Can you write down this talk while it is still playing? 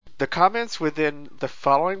The comments within the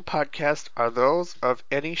following podcast are those of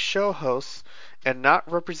any show hosts and not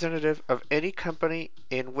representative of any company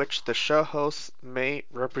in which the show hosts may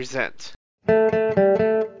represent.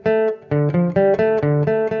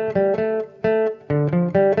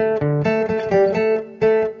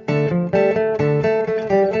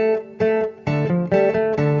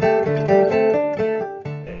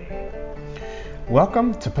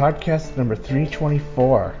 Welcome to podcast number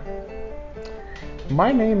 324.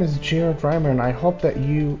 My name is Jared Reimer, and I hope that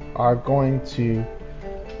you are going to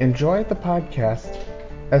enjoy the podcast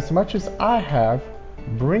as much as I have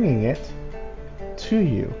bringing it to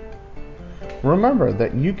you. Remember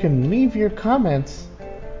that you can leave your comments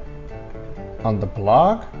on the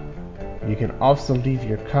blog. You can also leave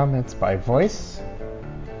your comments by voice.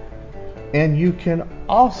 And you can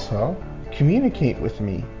also communicate with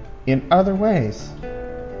me in other ways.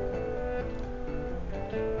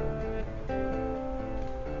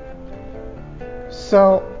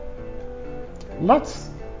 So let's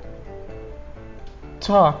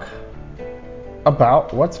talk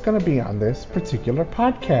about what's going to be on this particular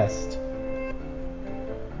podcast.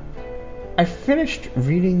 I finished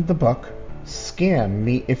reading the book Scam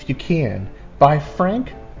Me If You Can by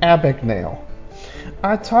Frank Abagnale.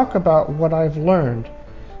 I talk about what I've learned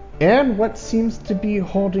and what seems to be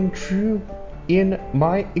holding true in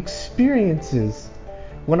my experiences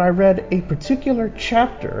when I read a particular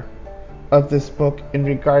chapter of this book in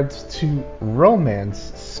regards to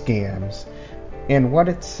romance scams and what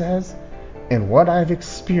it says and what I've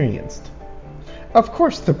experienced. Of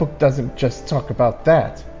course, the book doesn't just talk about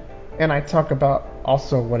that, and I talk about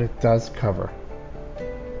also what it does cover.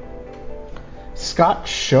 Scott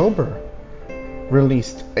Schober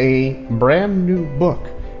released a brand new book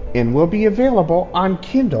and will be available on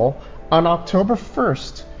Kindle on October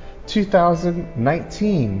 1st,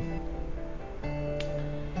 2019.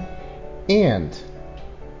 And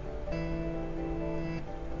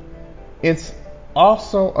it's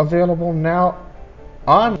also available now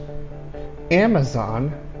on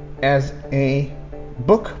Amazon as a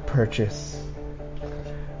book purchase.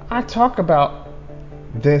 I talk about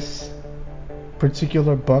this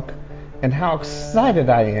particular book and how excited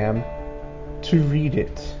I am to read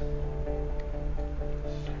it.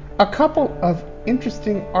 A couple of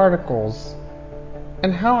interesting articles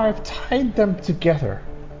and how I've tied them together.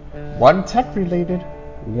 One tech related,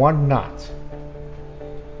 one not.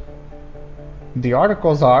 The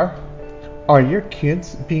articles are your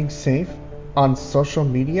kids being safe on social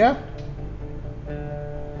media?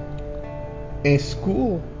 A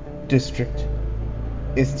school district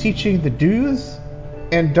is teaching the do's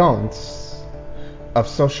and don'ts of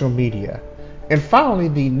social media. And finally,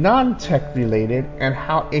 the non-tech related and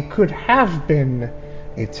how it could have been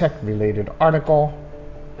a tech related article.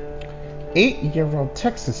 8-year-old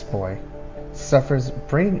Texas boy suffers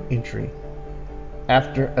brain injury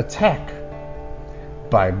after attack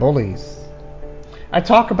by bullies. I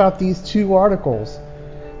talk about these two articles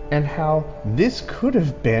and how this could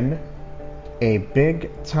have been a big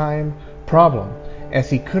time problem, as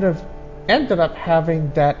he could have ended up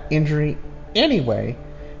having that injury anyway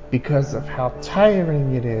because of how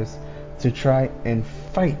tiring it is to try and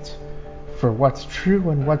fight for what's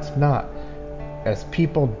true and what's not as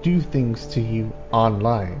people do things to you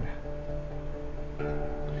online.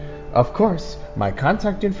 Of course, my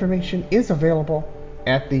contact information is available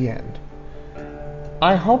at the end.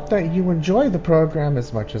 I hope that you enjoy the program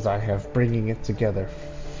as much as I have bringing it together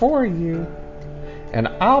for you, and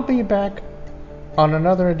I'll be back on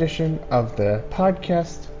another edition of the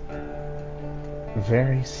podcast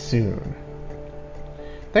very soon.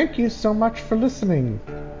 Thank you so much for listening,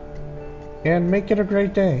 and make it a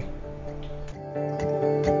great day.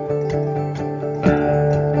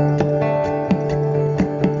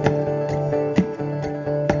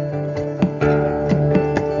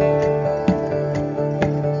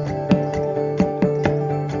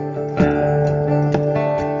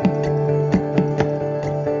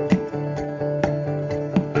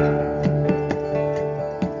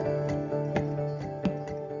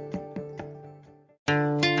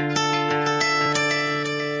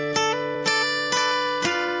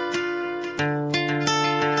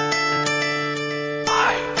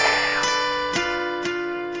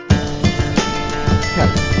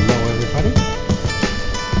 Hello, everybody.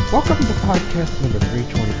 Welcome to podcast number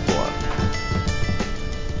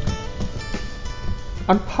 324.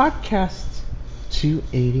 On podcast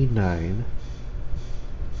 289,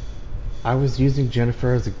 I was using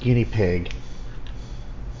Jennifer as a guinea pig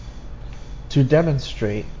to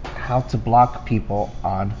demonstrate how to block people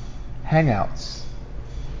on Hangouts.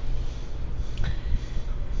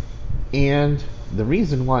 And the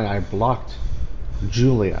reason why I blocked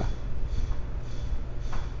Julia,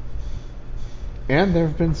 and there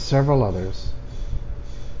have been several others,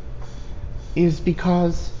 is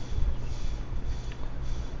because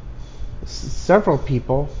several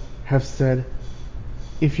people have said,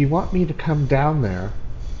 if you want me to come down there,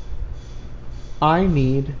 I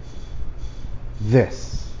need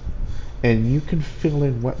this. And you can fill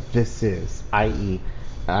in what this is, i.e.,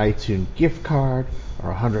 an iTunes gift card,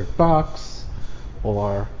 or $100,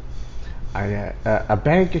 or a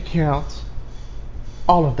bank account,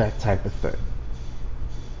 all of that type of thing.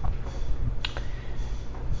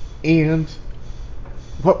 And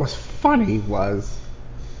what was funny was,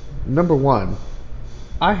 number one,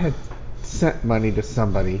 I had sent money to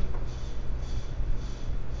somebody,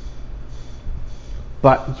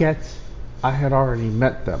 but yet I had already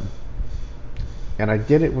met them. And I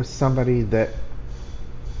did it with somebody that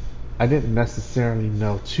I didn't necessarily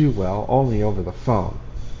know too well, only over the phone.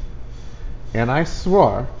 And I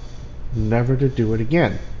swore never to do it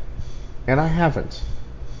again. And I haven't.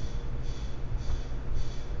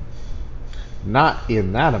 Not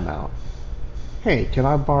in that amount. Hey, can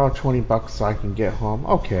I borrow $20 so I can get home?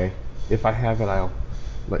 Okay. If I have it, I'll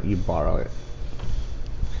let you borrow it.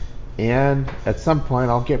 And at some point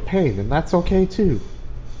I'll get paid, and that's okay too.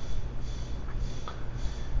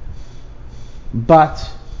 But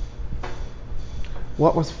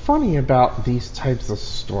what was funny about these types of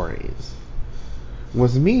stories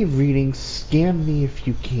was me reading Scam Me If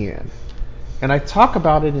You Can. And I talk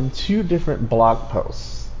about it in 2 different blog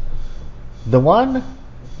posts. The one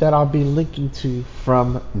that I'll be linking to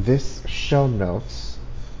from this show notes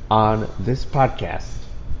on this podcast.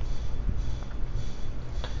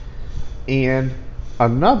 And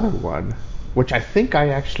another one, which I think I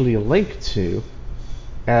actually linked to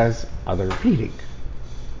as other reading,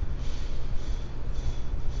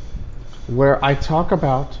 where I talk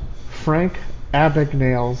about Frank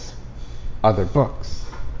Abagnale's other books.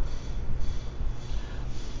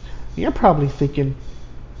 You're probably thinking,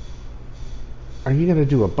 are you going to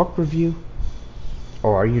do a book review,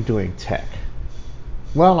 or are you doing tech?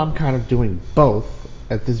 Well, I'm kind of doing both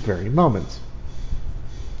at this very moment.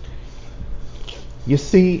 You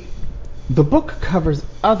see, the book covers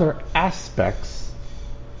other aspects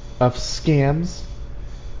of scams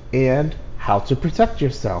and how to protect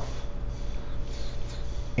yourself.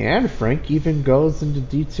 And Frank even goes into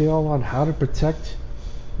detail on how to protect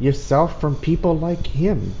yourself from people like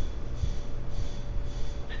him.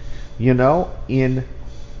 You know, in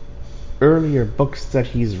earlier books that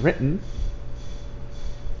he's written,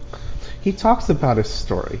 he talks about his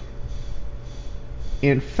story.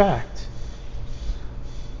 In fact,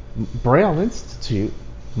 Braille Institute,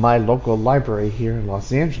 my local library here in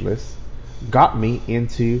Los Angeles, got me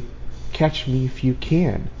into Catch Me If You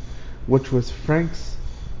Can, which was Frank's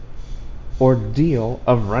ordeal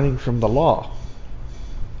of running from the law.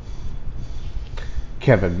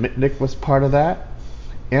 Kevin Mitnick was part of that,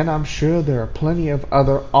 and I'm sure there are plenty of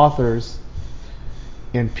other authors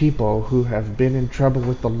and people who have been in trouble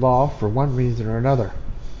with the law for one reason or another.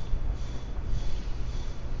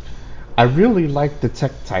 I really like the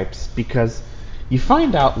tech types because you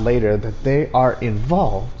find out later that they are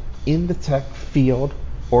involved in the tech field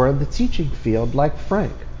or in the teaching field like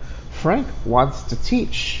Frank. Frank wants to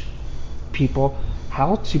teach people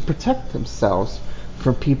how to protect themselves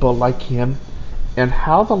from people like him and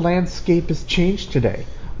how the landscape has changed today,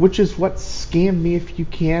 which is what Scam Me If You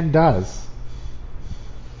Can does.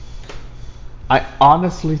 I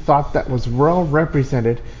honestly thought that was well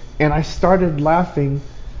represented, and I started laughing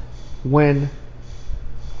when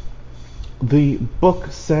the book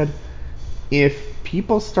said if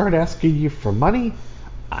people start asking you for money,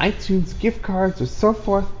 iTunes gift cards or so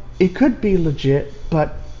forth, it could be legit,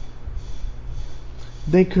 but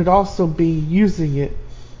they could also be using it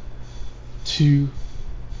to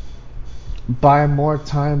buy more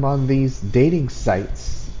time on these dating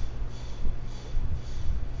sites.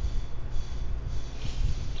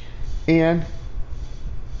 And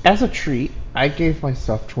as a treat, I gave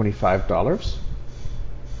myself $25.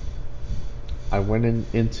 I went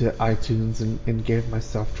into iTunes and gave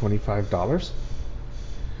myself $25.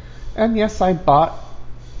 And yes, I bought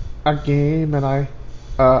a game and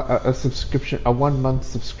a subscription, a 1-month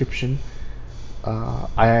subscription.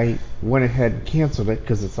 I went ahead and canceled it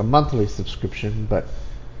because it's a monthly subscription, but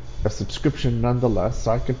a subscription nonetheless,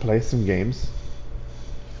 so I could play some games.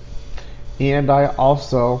 And I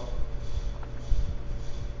also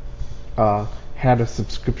had a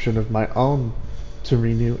subscription of my own to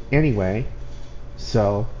renew anyway,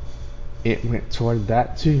 so it went toward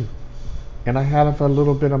that too. And I had a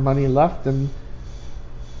little bit of money left, and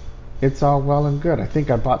it's all well and good. I think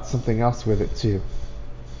I bought something else with it too.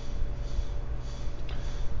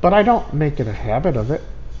 But I don't make it a habit of it,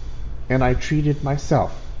 and I treat it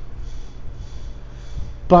myself.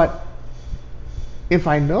 But if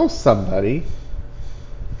I know somebody,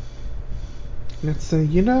 let's say,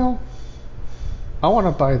 I want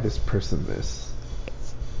to buy this person this,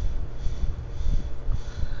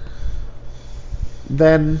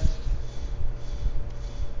 then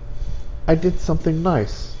I did something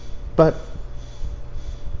nice. But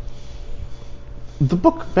the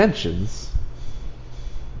book mentions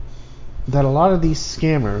that a lot of these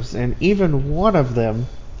scammers, and even one of them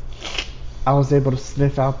I was able to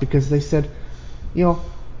sniff out because they said,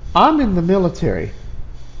 I'm in the military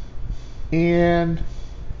and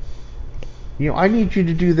I need you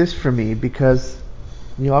to do this for me because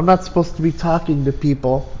I'm not supposed to be talking to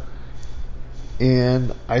people.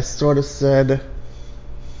 And I sort of said,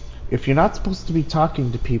 if you're not supposed to be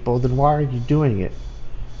talking to people, then why are you doing it?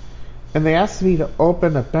 And they asked me to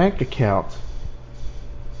open a bank account.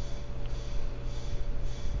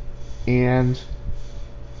 And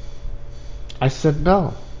I said,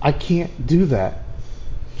 no, I can't do that.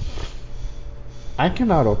 I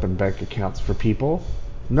cannot open bank accounts for people.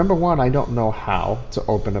 Number one, I don't know how to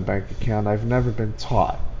open a bank account. I've never been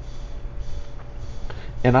taught.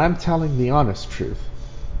 And I'm telling the honest truth.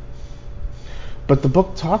 But the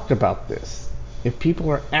book talked about this. If people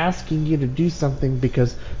are asking you to do something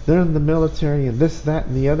because they're in the military and this, that,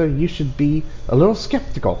 and the other, you should be a little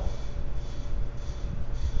skeptical.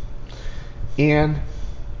 And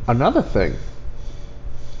another thing,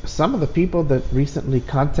 some of the people that recently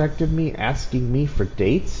contacted me asking me for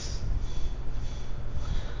dates,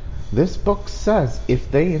 this book says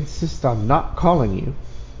if they insist on not calling you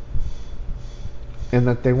and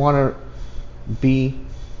that they want to be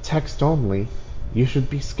text only, you should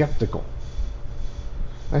be skeptical.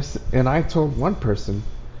 And I told one person,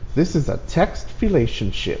 this is a text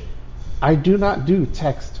relationship. I do not do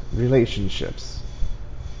text relationships.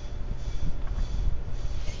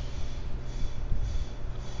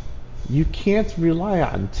 You can't rely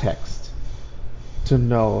on text to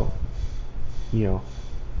know,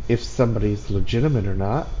 if somebody's legitimate or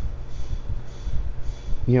not.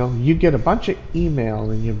 You get a bunch of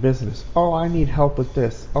email in your business. Oh, I need help with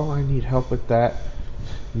this. Oh, I need help with that.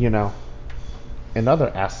 And other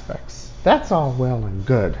aspects. That's all well and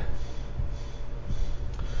good.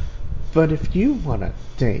 But if you want to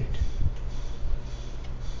date,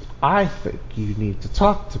 I think you need to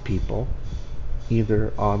talk to people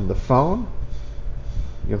either on the phone,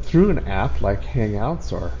 through an app like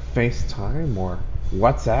Hangouts or FaceTime or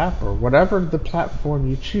WhatsApp or whatever the platform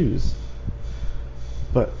you choose.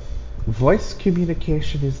 But voice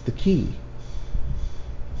communication is the key.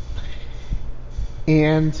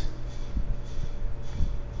 And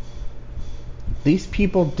these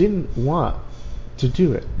people didn't want to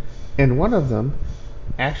do it. And one of them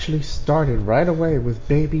actually started right away with,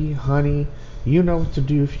 baby, honey, you know what to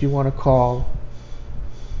do if you want to call.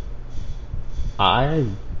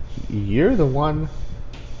 You're the one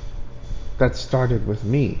that started with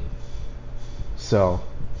me. So,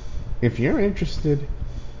 if you're interested,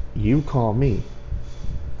 you call me.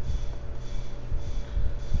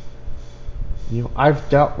 I've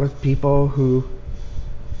dealt with people who,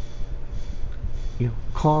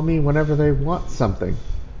 call me whenever they want something.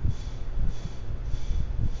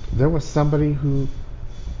 There was somebody who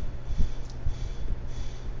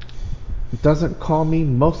doesn't call me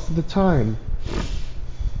most of the time.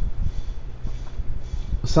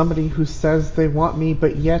 Somebody who says they want me,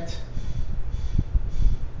 but yet,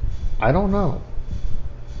 I don't know.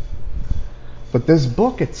 But this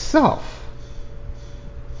book itself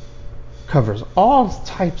covers all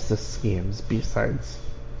types of scams besides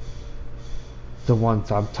the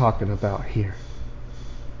ones I'm talking about here.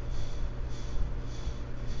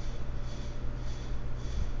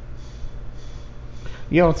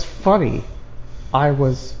 It's funny. I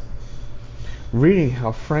was reading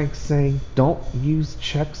how Frank's saying don't use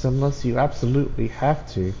checks unless you absolutely have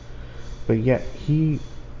to, but yet he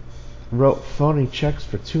wrote phony checks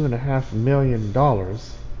for $2.5 million.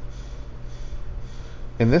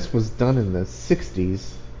 And this was done in the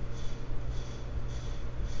 60s.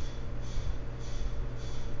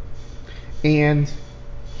 And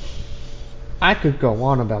I could go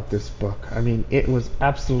on about this book. I mean, it was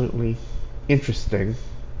absolutely interesting,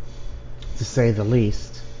 to say the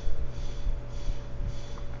least.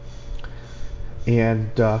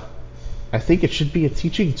 And I think it should be a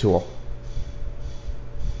teaching tool.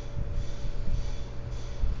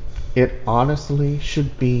 It honestly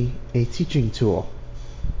should be a teaching tool.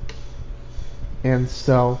 And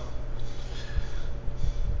so,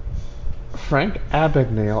 Frank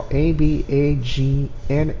Abagnale,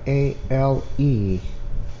 Abagnale.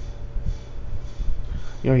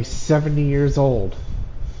 He's 70 years old,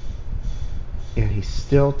 and he's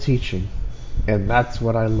still teaching, and that's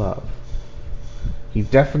what I love. He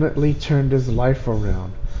definitely turned his life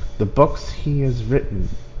around. The books he has written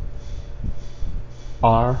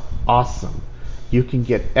are awesome. You can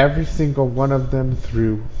get every single one of them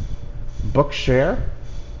through Bookshare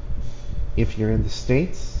if you're in the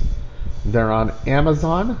States. They're on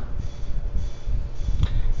Amazon.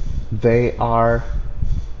 They are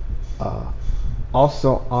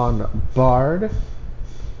also on Bard.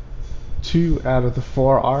 2 out of the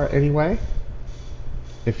 4 are anyway.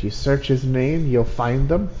 If you search his name, you'll find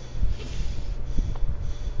them.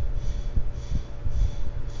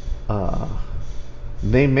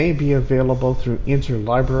 They may be available through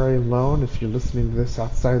interlibrary loan. If you're listening to this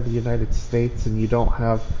outside the United States and you don't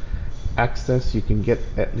have access, you can get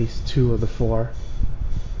at least 2 of the 4.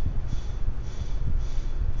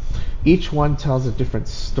 Each one tells a different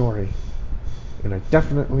story. And I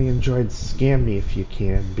definitely enjoyed Scam Me If You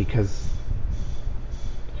Can, because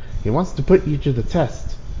he wants to put you to the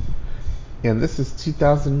test. And this is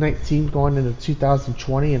 2019 going into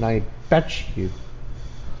 2020, and I bet you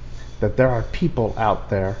that there are people out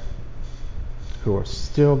there who are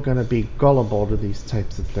still going to be gullible to these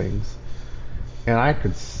types of things. And I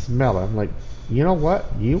could smell it. I'm like, you know what?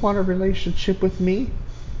 You want a relationship with me?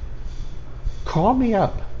 Call me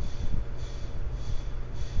up.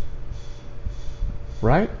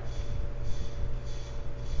 Right?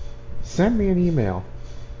 Send me an email.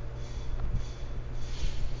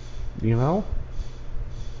 You know?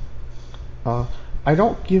 I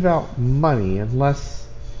don't give out money unless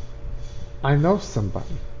I know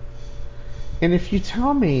somebody. And if you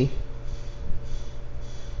tell me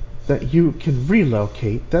that you can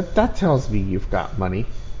relocate, that tells me you've got money.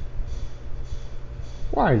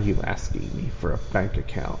 Why are you asking me for a bank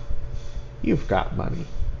account? You've got money.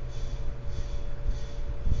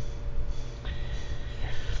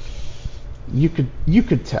 You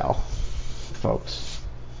could tell, folks.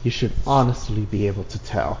 You should honestly be able to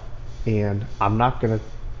tell. And I'm not going to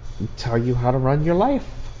tell you how to run your life.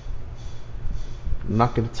 I'm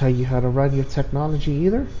not going to tell you how to run your technology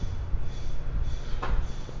either.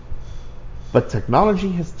 But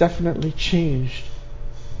technology has definitely changed.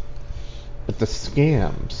 But the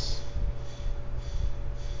scams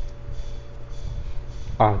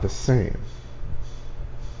are the same.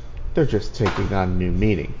 They're just taking on new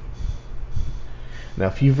meaning. Now,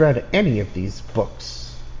 if you've read any of these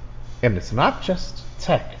books, and it's not just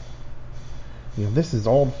tech, this is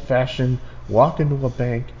old-fashioned, walk into a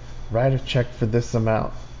bank, write a check for this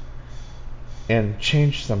amount, and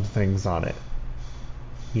change some things on it.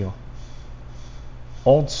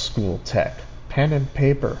 Old school tech, pen and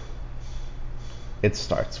paper, it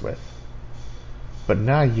starts with. But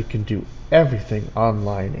now you can do everything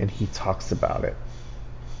online, and he talks about it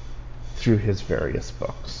through his various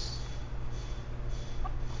books.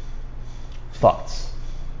 Thoughts?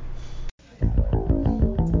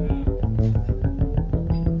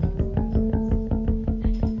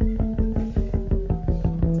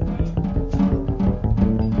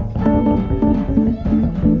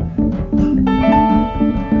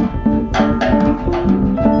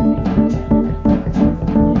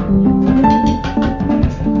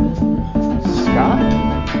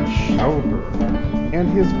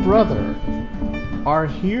 His brother are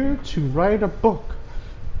here to write a book,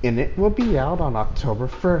 and it will be out on October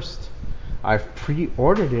 1st. I've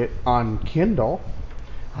pre-ordered it on Kindle.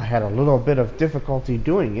 I had a little bit of difficulty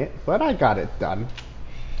doing it, but I got it done.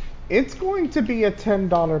 It's going to be a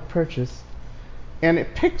 $10 purchase, and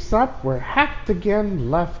it picks up where Hacked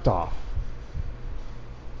Again left off.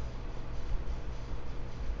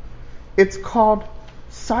 It's called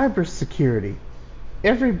Cybersecurity,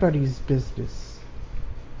 Everybody's Business.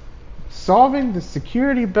 Solving the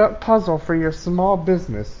security puzzle for your small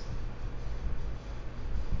business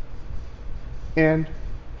and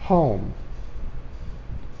home.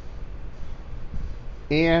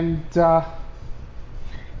 And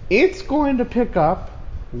it's going to pick up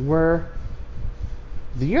where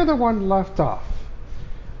the other one left off.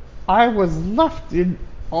 I was left in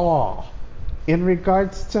awe in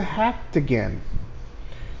regards to Hacked Again,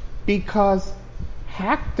 because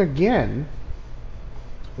Hacked Again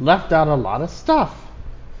left out a lot of stuff.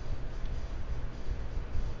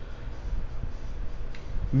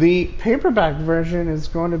 The paperback version is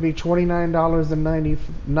going to be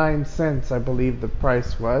 $29.99, I believe the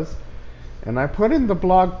price was. And I put in the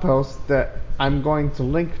blog post that I'm going to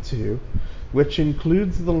link to, which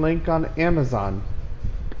includes the link on Amazon.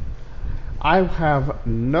 I have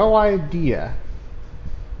no idea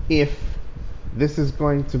if this is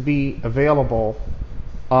going to be available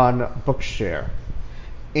on Bookshare.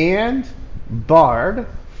 And Bard,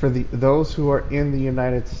 for those who are in the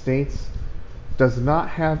United States, does not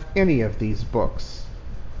have any of these books.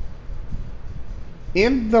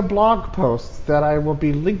 In the blog posts that I will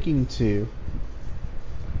be linking to,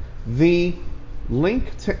 the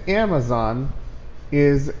link to Amazon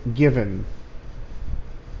is given.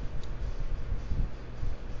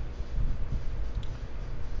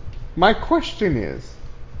 My question is,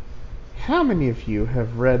 how many of you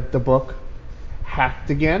have read the book Hacked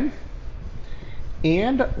Again?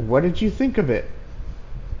 And what did you think of it?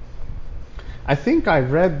 I think I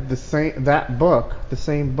read the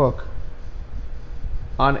same book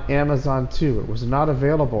on Amazon too. It was not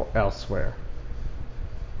available elsewhere.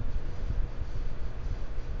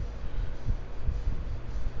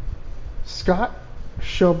 Scott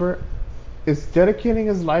Schobert is dedicating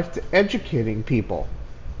his life to educating people.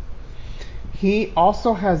 He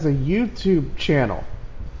also has a YouTube channel,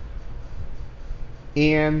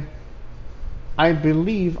 and I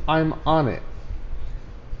believe I'm on it.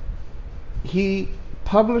 He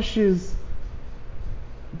publishes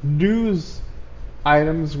news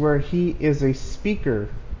items where he is a speaker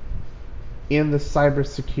in the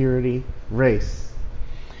cybersecurity race.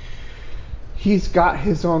 He's got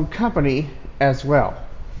his own company as well.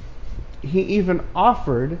 He even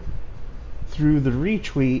offered, through the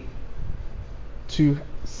retweet, to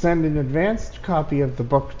send an advanced copy of the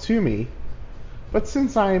book to me, but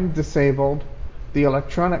since I am disabled, the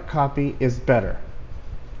electronic copy is better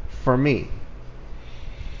for me.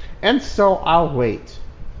 And so I'll wait.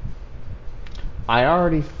 I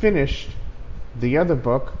already finished the other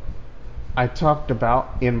book I talked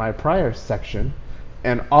about in my prior section,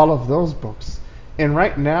 and all of those books. And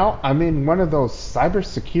right now, I'm in one of those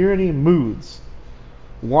cybersecurity moods,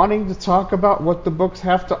 wanting to talk about what the books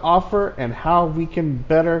have to offer and how we can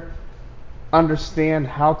better understand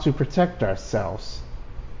how to protect ourselves.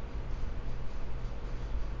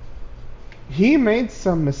 He made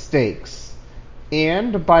some mistakes,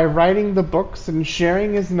 and by writing the books and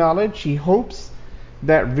sharing his knowledge, he hopes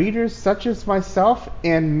that readers such as myself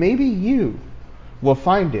and maybe you will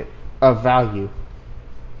find it of value.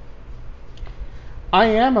 I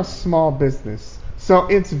am a small business, so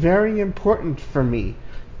it's very important for me,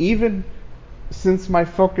 even since my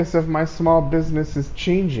focus of my small business is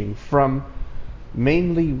changing from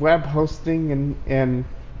mainly web hosting and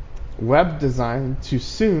web design to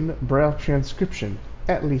soon Braille transcription.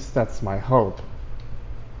 At least that's my hope.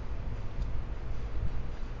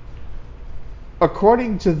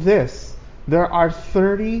 According to this, there are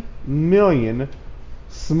 30 million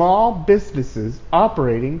small businesses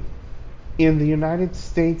operating in the United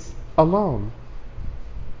States alone.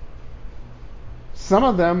 Some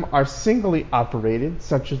of them are singly operated,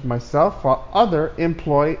 such as myself, while others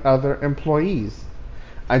employ other employees.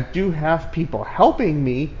 I do have people helping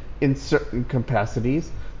me in certain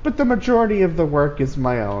capacities, but the majority of the work is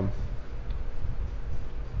my own.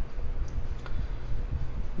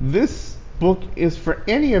 This book is for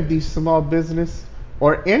any of these small business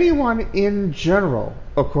or anyone in general,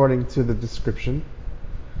 according to the description,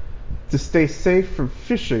 to stay safe from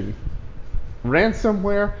phishing,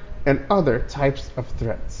 ransomware, and other types of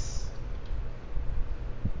threats.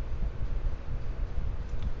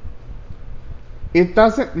 It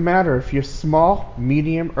doesn't matter if you're small,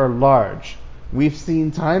 medium, or large. We've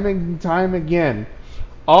seen time and time again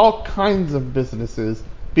all kinds of businesses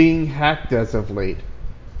being hacked as of late.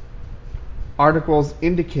 Articles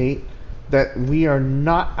indicate that we are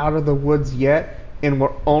not out of the woods yet, and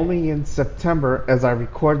we're only in September as I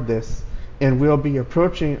record this, and we'll be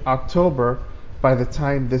approaching October by the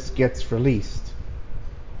time this gets released.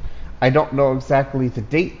 I don't know exactly the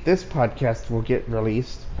date this podcast will get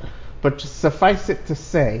released, but just suffice it to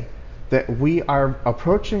say that we are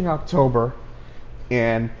approaching October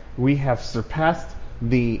and we have surpassed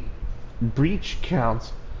the breach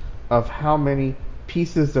count of how many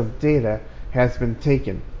pieces of data has been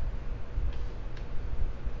taken.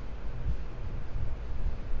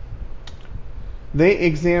 They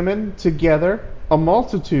examine together a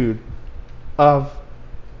multitude of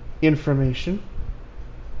information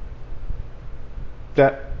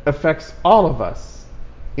that affects all of us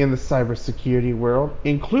in the cybersecurity world,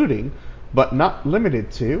 including, but not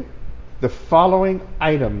limited to, the following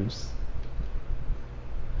items.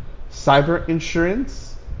 Cyber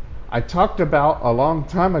insurance. I talked about a long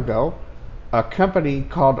time ago a company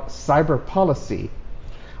called Cyber Policy.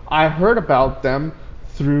 I heard about them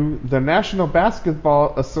through the National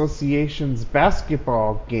Basketball Association's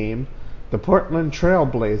basketball game, the Portland Trail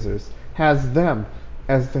Blazers. has them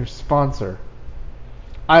as their sponsor.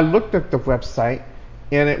 I looked at the website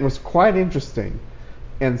and it was quite interesting.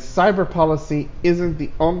 And Cyber Policy isn't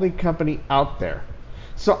the only company out there.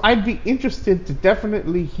 So I'd be interested to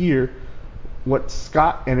definitely hear what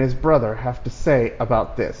Scott and his brother have to say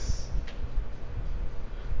about this.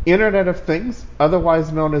 Internet of Things,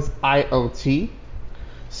 otherwise known as IoT.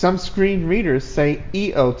 Some screen readers say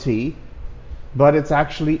EOT, but it's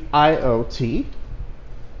actually IoT.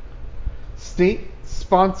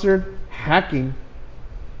 State-sponsored hacking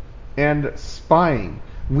and spying.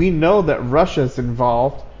 We know that Russia's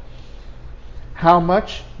involved. How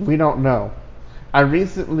much? We don't know. I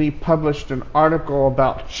recently published an article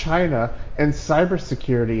about China and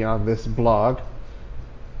cybersecurity on this blog,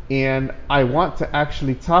 and I want to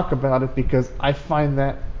actually talk about it because I find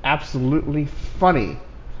that absolutely funny.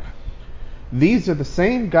 These are the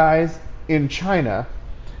same guys in China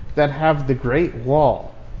that have the Great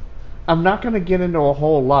Wall. I'm not going to get into a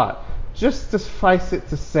whole lot. Just suffice it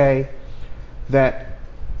to say that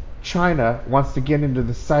China wants to get into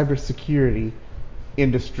the cybersecurity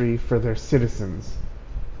industry for their citizens.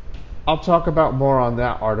 I'll talk about more on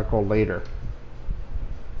that article later.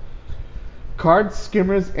 Card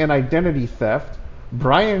skimmers and identity theft.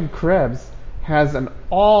 Brian Krebs has an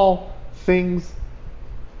all things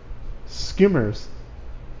skimmers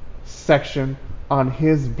section on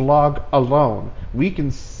his blog alone. We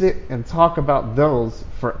can sit and talk about those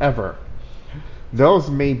forever. Those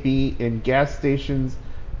may be in gas stations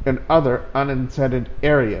and other unintended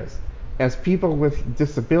areas. As people with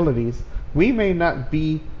disabilities, we may not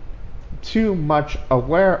be too much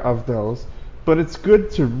aware of those, but it's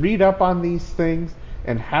good to read up on these things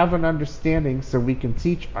and have an understanding so we can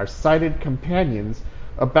teach our sighted companions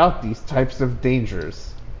about these types of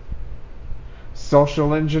dangers.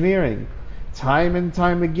 Social engineering. Time and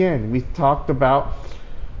time again, we've talked about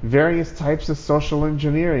various types of social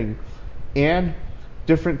engineering and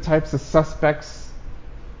different types of suspects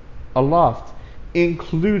aloft,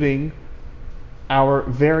 including our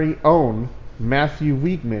very own Matthew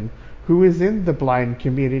Wiegman, who is in the blind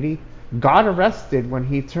community, got arrested when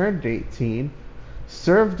he turned 18,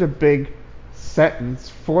 served a big sentence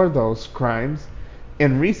for those crimes,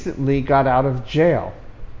 and recently got out of jail.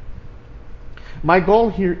 My goal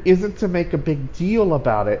here isn't to make a big deal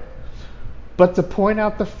about it, but to point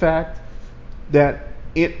out the fact that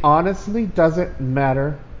it honestly doesn't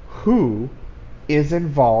matter who is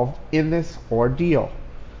involved in this ordeal.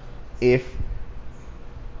 If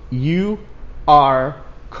you are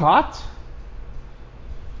caught,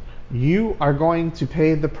 you are going to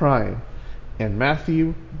pay the prime. And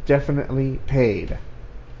Matthew definitely paid.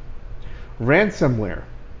 Ransomware.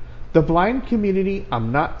 The blind community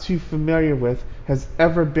I'm not too familiar with has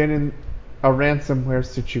ever been in a ransomware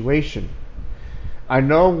situation. I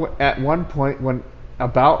know at one point when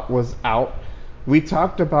About was out, we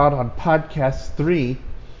talked about on podcast 3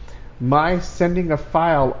 my sending a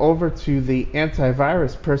file over to the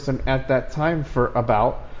antivirus person at that time for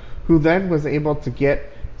About, who then was able to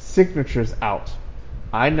get signatures out.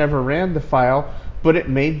 I never ran the file, but it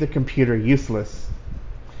made the computer useless.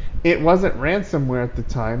 It wasn't ransomware at the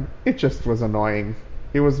time, it just was annoying.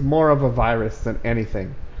 It was more of a virus than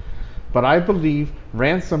anything. But I believe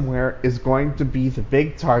ransomware is going to be the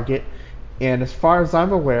big target, and as far as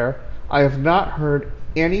I'm aware, I have not heard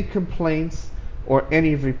any complaints or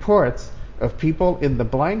any reports of people in the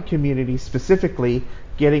blind community specifically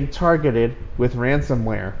getting targeted with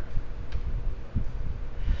ransomware.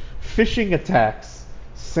 Phishing attacks,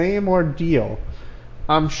 same ordeal.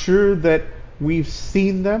 I'm sure that we've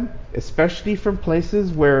seen them, especially from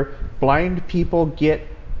places where blind people get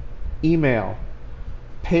email.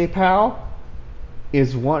 PayPal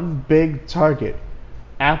is one big target.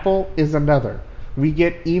 Apple is another. We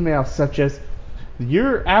get emails such as,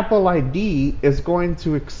 your Apple ID is going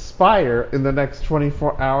to expire in the next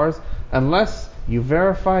 24 hours unless you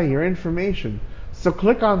verify your information. So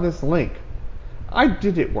click on this link. I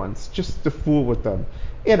did it once just to fool with them.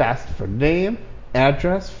 It asked for name,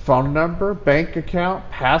 address, phone number, bank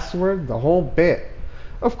account, password, the whole bit.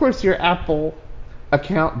 Of course, your Apple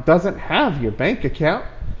account doesn't have your bank account.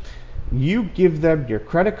 You give them your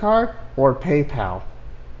credit card or PayPal.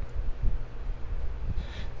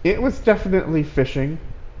 It was definitely phishing,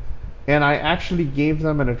 and I actually gave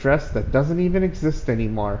them an address that doesn't even exist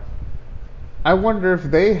anymore. I wonder if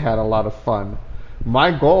they had a lot of fun.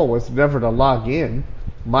 My goal was never to log in.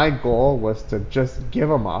 My goal was to just give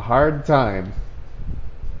them a hard time.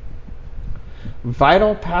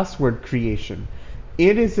 Vital password creation.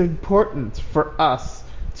 It is important for us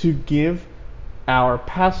to give our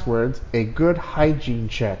passwords a good hygiene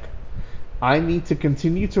check. I need to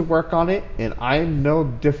continue to work on it, and I am no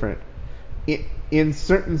different. In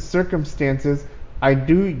certain circumstances, I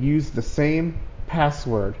do use the same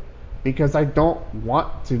password because I don't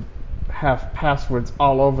want to have passwords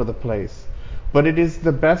all over the place. But it is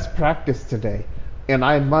the best practice today, and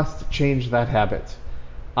I must change that habit.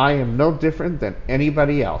 I am no different than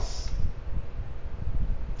anybody else.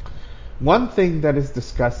 One thing that is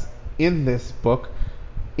discussed in this book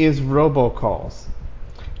is robocalls.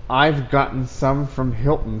 I've gotten some from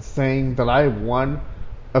Hilton saying that I won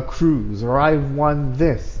a cruise or I won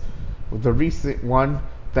this. The recent one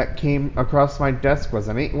that came across my desk was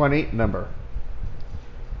an 818 number.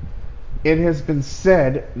 It has been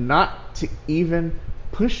said not to even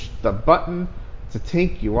push the button to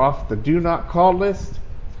take you off the do not call list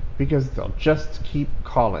because they'll just keep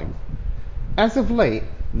calling. As of late,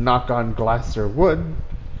 knock on glass or wood,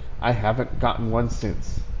 I haven't gotten one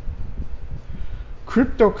since.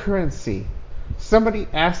 Cryptocurrency. Somebody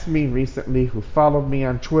asked me recently who followed me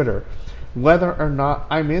on Twitter whether or not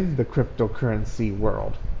I'm in the cryptocurrency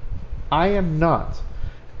world. I am not.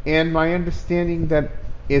 And my understanding that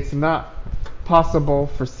it's not possible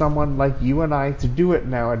for someone like you and I to do it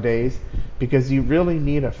nowadays because you really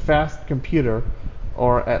need a fast computer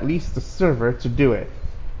or at least a server to do it.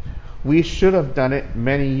 We should have done it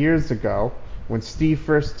many years ago when Steve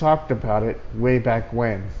first talked about it way back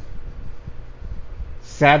when.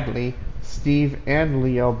 Sadly, Steve and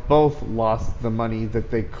Leo both lost the money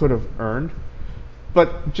that they could have earned,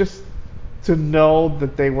 but just to know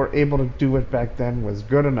that they were able to do it back then was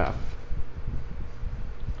good enough.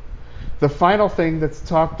 The final thing that's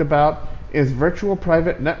talked about is virtual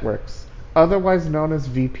private networks, otherwise known as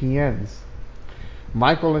VPNs.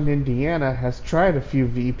 Michael in Indiana has tried a few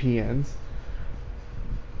VPNs,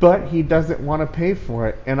 but he doesn't want to pay for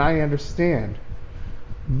it, and I understand.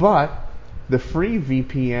 But the free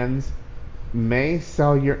VPNs may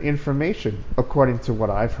sell your information, according to what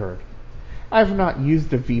I've heard. I've not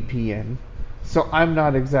used a VPN, so I'm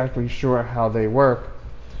not exactly sure how they work,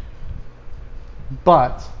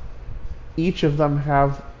 but each of them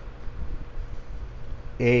have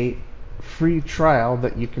a free trial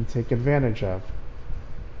that you can take advantage of.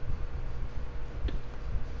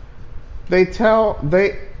 They tell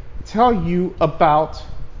you about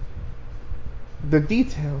the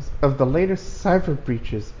details of the latest cyber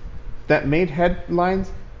breaches that made headlines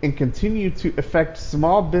and continue to affect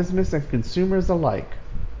small business and consumers alike.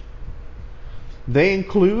 They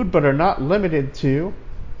include, but are not limited to,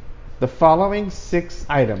 the following 6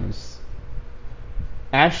 items.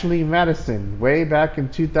 Ashley Madison, way back in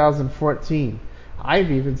 2014.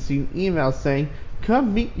 I've even seen emails saying,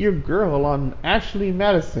 come meet your girl on Ashley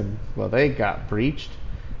Madison. Well, they got breached.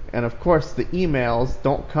 And of course, the emails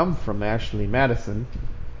don't come from Ashley Madison.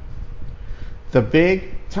 The big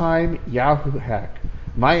time Yahoo hack.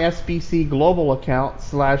 My SBC Global account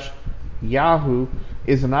 / Yahoo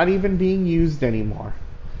is not even being used anymore.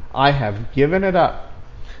 I have given it up.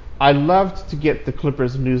 I loved to get the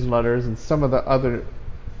Clippers newsletters and some of the other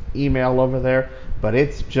email over there, but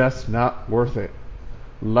it's just not worth it.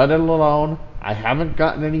 Let it alone. I haven't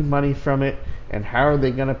gotten any money from it, and how are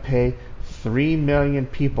they going to pay 3 million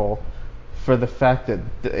people for the fact that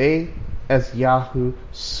they, as Yahoo,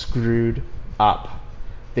 screwed up?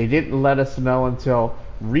 They didn't let us know until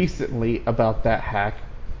recently about that hack,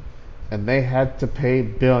 and they had to pay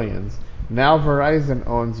billions. Now Verizon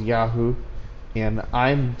owns Yahoo, and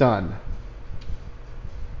I'm done.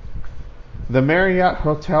 The Marriott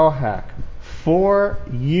Hotel hack. 4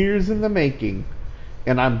 years in the making,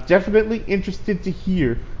 and I'm definitely interested to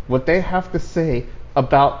hear what they have to say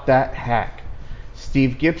about that hack.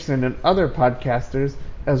 Steve Gibson and other podcasters,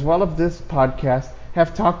 as well as this podcast,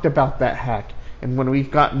 have talked about that hack, and when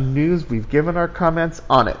we've gotten news, we've given our comments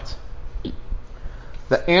on it.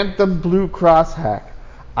 The Anthem Blue Cross hack.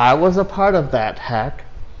 I was a part of that hack.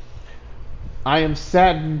 I am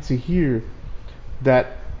saddened to hear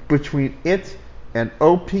that between it and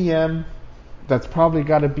OPM, that's probably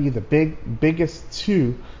got to be the biggest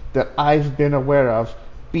 2 that I've been aware of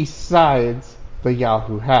besides the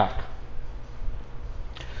Yahoo hack.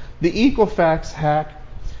 The Equifax hack,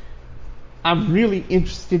 I'm really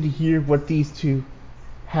interested to hear what these 2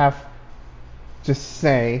 have to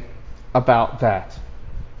say about that.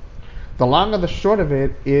 The long and the short of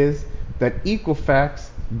it is that Equifax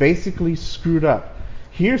basically screwed up.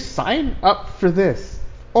 Here, sign up for this.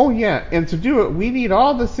 Oh yeah, and to do it, we need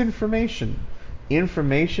all this information.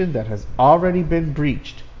 Information that has already been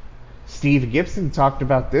breached. Steve Gibson talked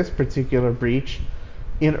about this particular breach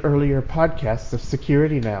in earlier podcasts of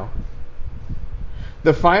Security Now.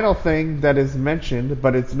 The final thing that is mentioned,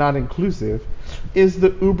 but it's not inclusive, is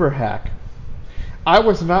the Uber hack. I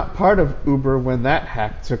was not part of Uber when that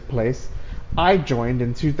hack took place. I joined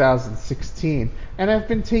in 2016 and have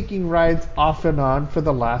been taking rides off and on for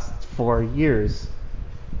the last 4 years.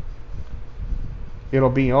 It'll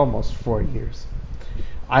be almost 4 years.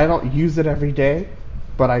 I don't use it every day,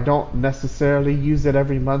 but I don't necessarily use it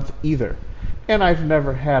every month either. And I've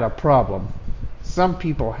never had a problem. Some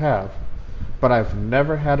people have, but I've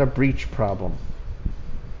never had a breach problem.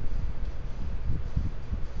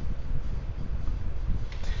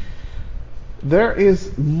 There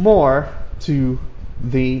is more to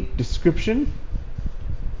the description,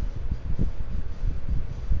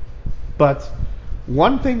 but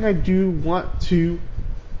one thing I do want to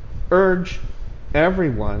urge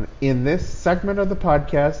everyone in this segment of the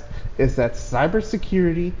podcast is that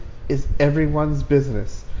cybersecurity is everyone's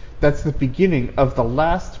business. That's the beginning of the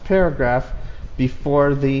last paragraph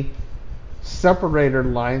before the separator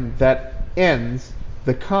line that ends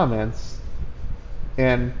the comments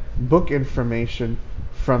and book information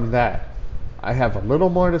from that. I have a little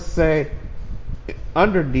more to say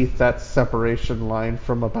underneath that separation line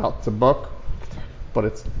from about to book, but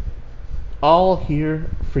it's all here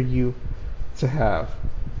for you to have.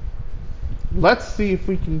 Let's see if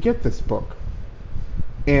we can get this book,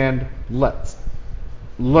 and let's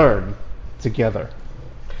learn together.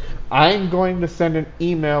 I'm going to send an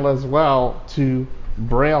email as well to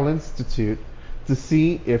Braille Institute to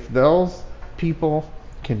see if those people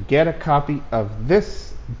can get a copy of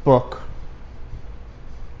this book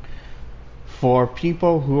for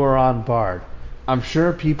people who are on Bard. I'm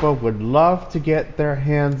sure people would love to get their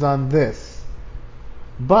hands on this,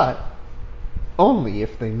 but only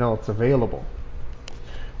if they know it's available.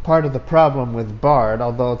 Part of the problem with Bard,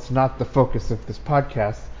 although it's not the focus of this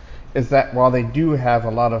podcast, is that while they do have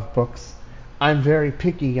a lot of books, I'm very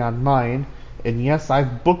picky on mine, and yes,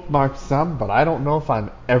 I've bookmarked some, but I don't know if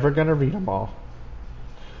I'm ever going to read them all.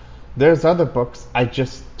 There's other books I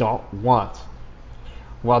just don't want.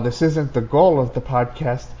 While this isn't the goal of the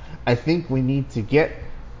podcast, I think we need to get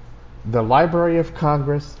the Library of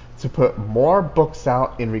Congress to put more books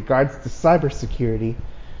out in regards to cybersecurity,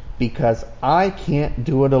 because I can't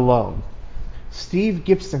do it alone. Steve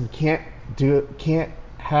Gibson can't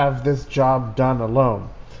have this job done alone.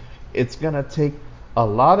 It's going to take a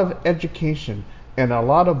lot of education and a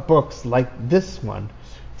lot of books like this one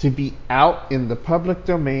to be out in the public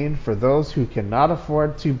domain for those who cannot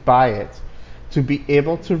afford to buy it, to be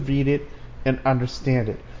able to read it and understand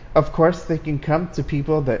it. Of course, they can come to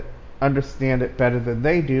people that understand it better than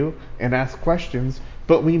they do and ask questions,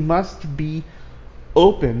 but we must be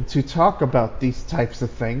open to talk about these types of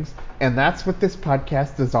things, and that's what this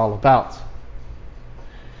podcast is all about.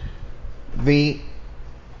 The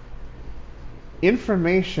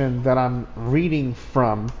information that I'm reading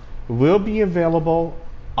from will be available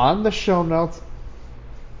on the show notes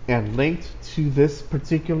and linked to this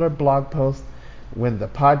particular blog post when the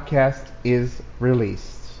podcast is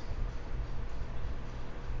released.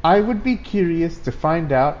 I would be curious to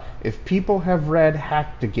find out if people have read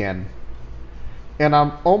Hacked Again, and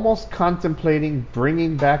I'm almost contemplating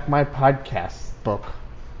bringing back my podcast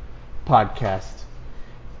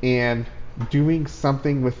and doing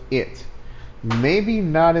something with it. Maybe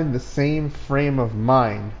not in the same frame of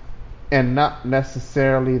mind and not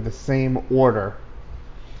necessarily the same order,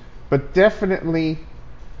 but definitely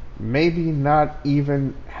maybe not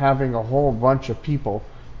even having a whole bunch of people.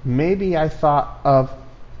 Maybe I thought of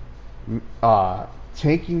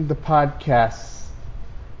taking the podcasts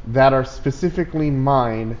that are specifically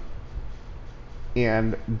mine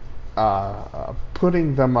and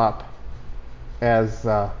putting them up as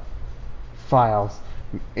files.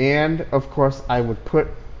 And of course, I would put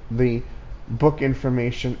the book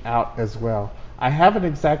information out as well. I haven't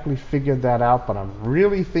exactly figured that out, but I'm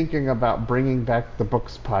really thinking about bringing back the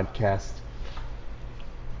books podcast.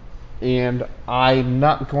 And I'm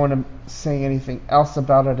not going to say anything else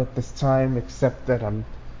about it at this time, except that I'm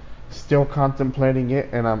still contemplating it,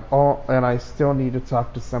 and I still need to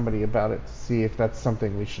talk to somebody about it to see if that's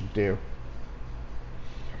something we should do.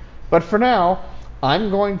 But for now, I'm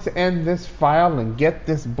going to end this file and get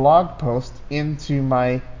this blog post into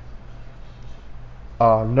my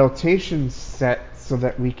notation set so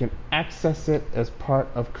that we can access it as part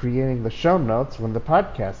of creating the show notes when the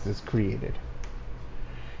podcast is created.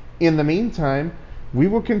 In the meantime, we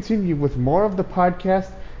will continue with more of the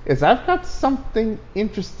podcast, as I've got something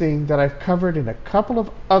interesting that I've covered in a couple of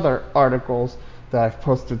other articles that I've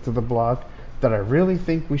posted to the blog that I really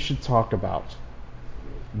think we should talk about.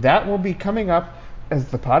 That will be coming up as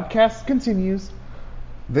the podcast continues.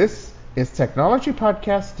 This is Technology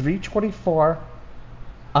Podcast 324.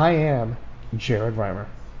 I am Jared Reimer.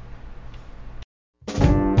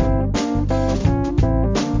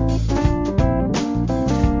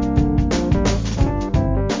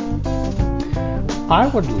 I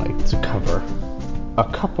would like to cover a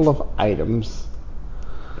couple of items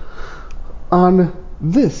on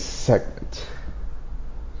this segment.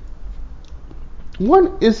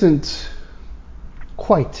 One isn't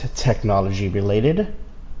quite technology related,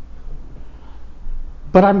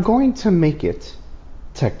 but I'm going to make it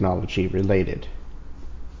technology related.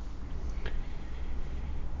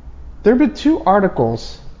 There have been two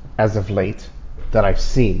articles as of late that I've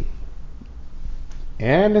seen.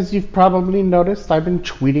 And as you've probably noticed, I've been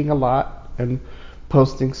tweeting a lot and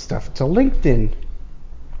posting stuff to LinkedIn.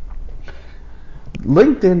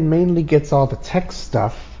 LinkedIn mainly gets all the tech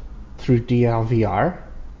stuff through DLVR.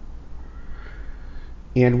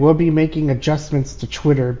 And we'll be making adjustments to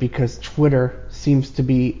Twitter because Twitter seems to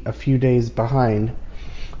be a few days behind.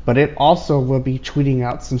 But it also will be tweeting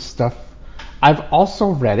out some stuff. I've also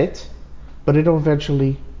read it, but it'll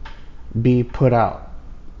eventually be put out.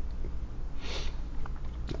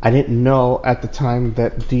 I didn't know at the time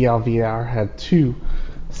that DLVR had two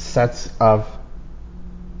sets of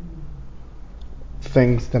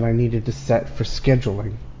things that I needed to set for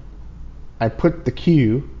scheduling. I put the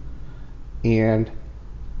queue, and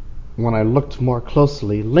when I looked more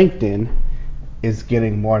closely, LinkedIn is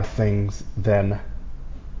getting more things than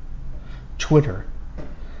Twitter.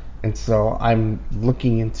 And so I'm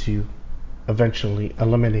looking into eventually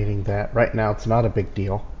eliminating that. Right now it's not a big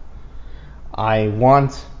deal. I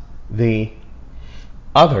want the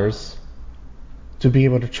others to be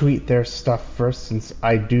able to tweet their stuff first, since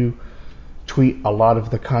I do tweet a lot of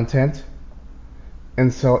the content.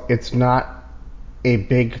 And so it's not a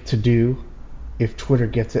big to-do if Twitter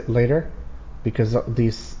gets it later, because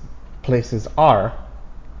these places are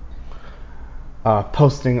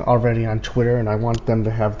posting already on Twitter, and I want them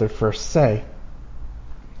to have their first say.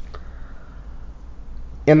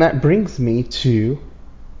 And that brings me to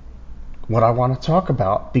what I want to talk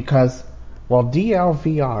about, because while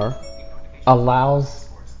DLVR allows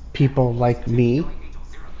people like me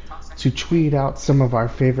to tweet out some of our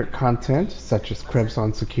favorite content, such as Krebs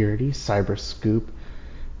on Security, Cyber Scoop,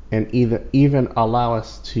 and even allow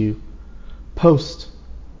us to post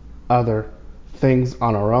other things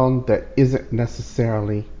on our own that isn't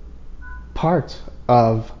necessarily part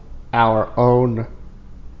of our own,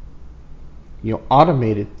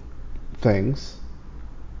 automated things.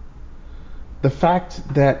 The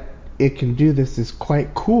fact that it can do this is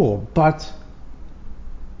quite cool, but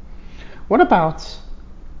what about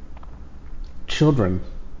children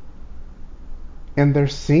and their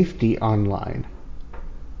safety online?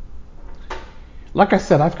 Like I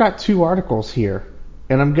said, I've got two articles here,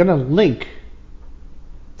 and I'm going to link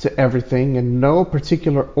to everything in no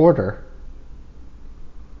particular order,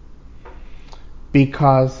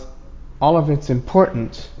 because all of it's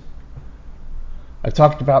important. I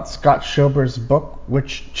talked about Scott Schober's book,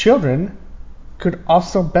 which children could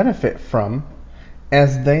also benefit from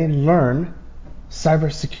as they learn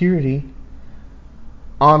cybersecurity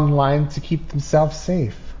online to keep themselves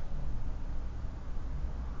safe.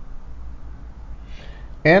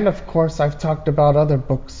 And of course, I've talked about other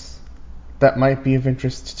books that might be of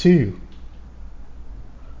interest too.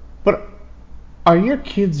 But are your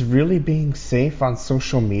kids really being safe on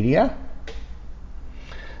social media?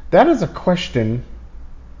 That is a question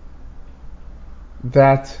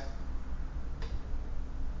that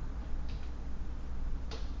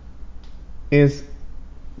is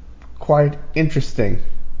quite interesting.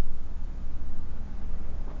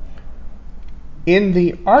 In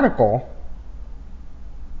the article,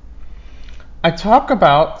 I talk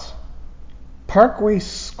about Parkway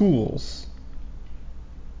Schools,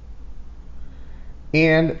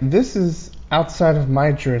 and this is outside of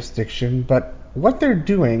my jurisdiction, but what they're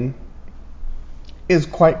doing is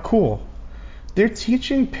quite cool. They're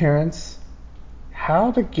teaching parents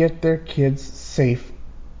how to get their kids safe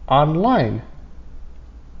online.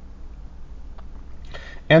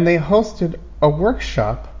 And they hosted a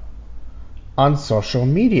workshop on social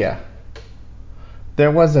media.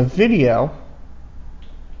 There was a video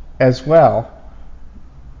as well,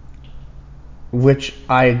 which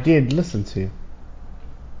I did listen to.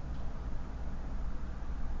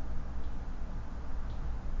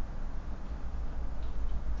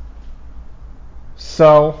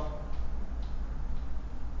 So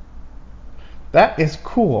that is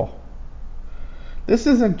cool. This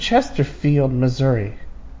is in Chesterfield, Missouri.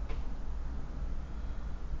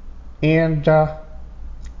 And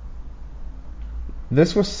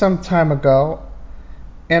this was some time ago,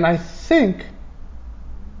 and I think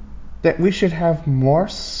that we should have more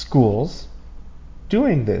schools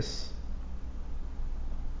doing this.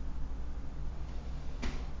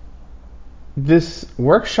 This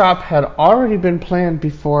workshop had already been planned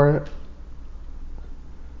before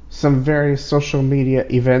some various social media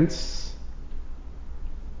events,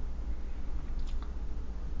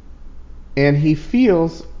 and he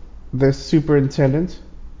feels, the superintendent,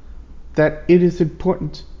 that it is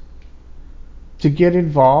important to get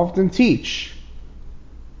involved and teach.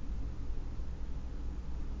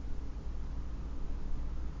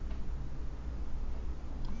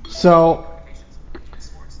 So,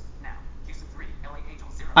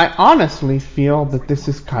 I honestly feel that this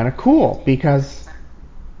is kind of cool because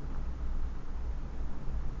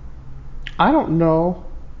I don't know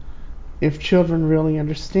if children really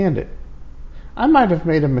understand it. I might have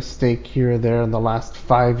made a mistake here or there in the last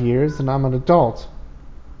 5 years, and I'm an adult.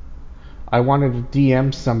 I wanted to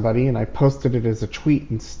DM somebody, and I posted it as a tweet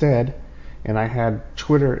instead, and I had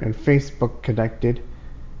Twitter and Facebook connected,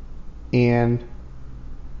 and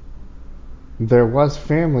there was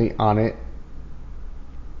family on it,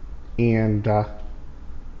 and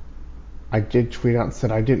I did tweet out and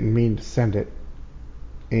said I didn't mean to send it,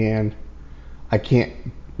 and I can't,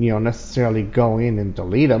 necessarily go in and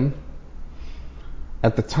delete them.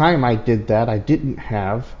 At the time I did that, I didn't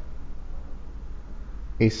have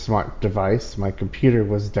a smart device. My computer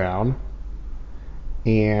was down,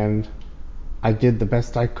 and I did the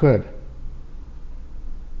best I could.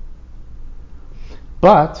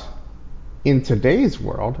 But in today's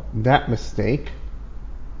world, that mistake,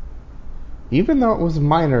 even though it was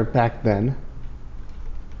minor back then,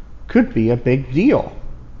 could be a big deal.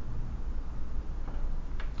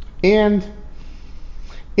 And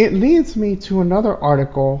it leads me to another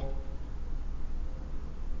article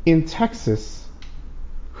in Texas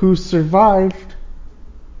who survived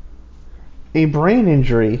a brain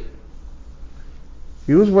injury.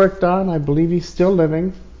 He was worked on. I believe he's still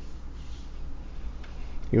living.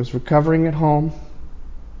 He was recovering at home.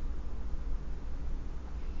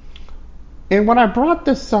 And when I brought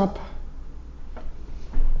this up,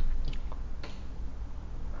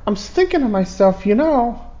 I'm thinking to myself,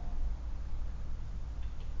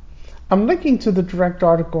 I'm linking to the direct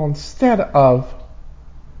article instead of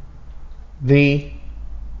the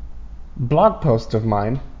blog post of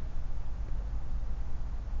mine,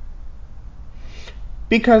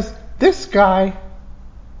 because this guy,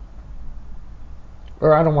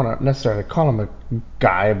 or I don't want to necessarily call him a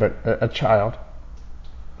guy, but a child,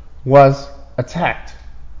 was attacked.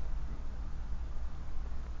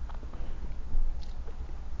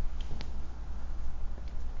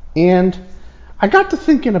 And I got to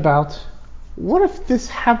thinking about, what if this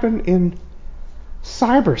happened in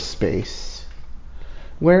cyberspace,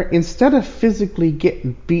 where instead of physically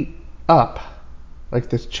getting beat up like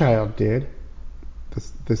this child did,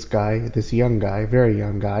 this young guy, very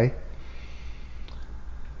young guy,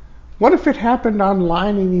 what if it happened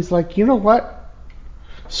online and he's like, you know what?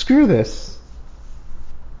 Screw this.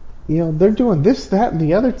 They're doing this, that, and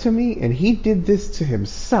the other to me, and he did this to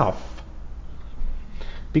himself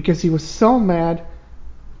because he was so mad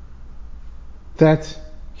that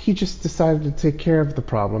he just decided to take care of the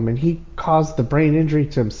problem, and he caused the brain injury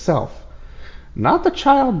to himself. Not the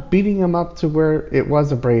child beating him up to where it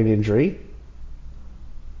was a brain injury,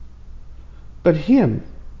 but him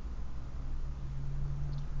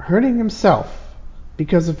hurting himself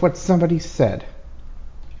because of what somebody said.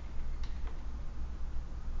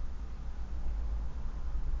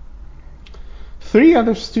 Three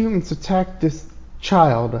other students attacked this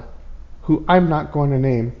child, who I'm not going to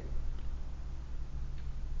name,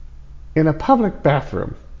 in a public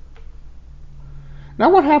bathroom.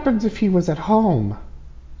 Now, what happens if he was at home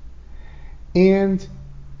and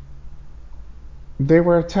they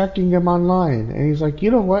were attacking him online, and he's like,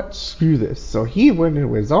 you know what, screw this. So he went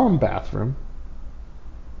into his own bathroom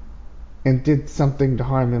and did something to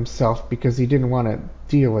harm himself because he didn't want to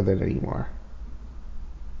deal with it anymore.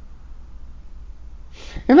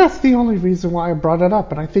 And that's the only reason why I brought it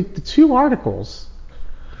up. And I think the two articles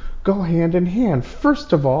go hand in hand.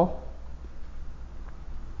 First of all,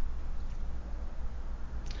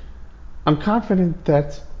 I'm confident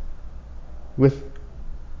that with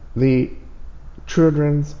the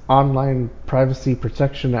Children's Online Privacy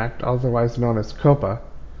Protection Act, otherwise known as COPPA,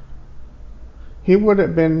 he would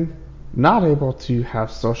have been not able to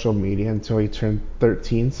have social media until he turned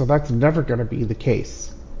 13, so that's never going to be the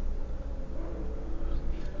case.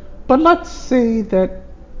 But let's say that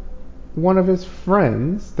one of his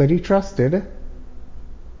friends that he trusted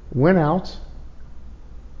went out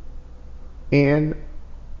and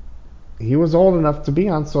he was old enough to be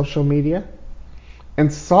on social media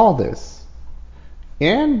and saw this.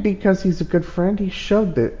 And because he's a good friend, he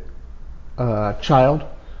showed the child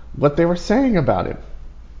what they were saying about him.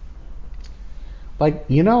 Like,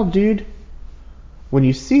 dude, when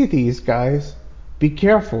you see these guys, be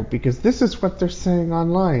careful, because this is what they're saying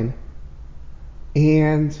online.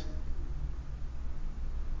 And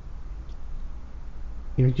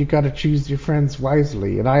you got to choose your friends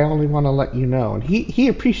wisely, and I only want to let you know. And he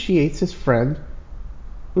appreciates his friend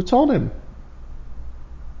who told him.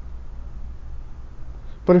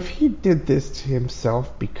 But if he did this to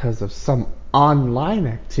himself because of some online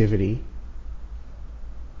activity,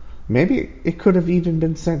 maybe it could have even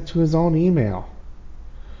been sent to his own email.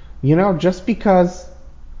 Just because,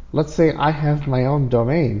 let's say, I have my own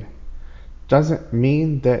domain, doesn't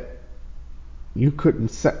mean that you couldn't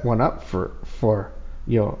set one up for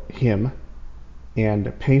him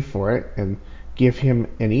and pay for it and give him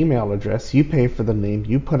an email address. You pay for the name,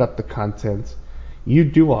 you put up the content, you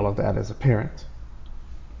do all of that as a parent.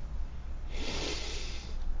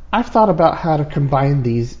 I've thought about how to combine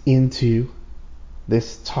these into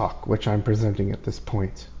this talk, which I'm presenting at this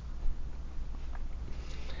point.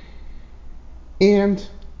 And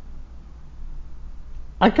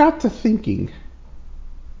I got to thinking,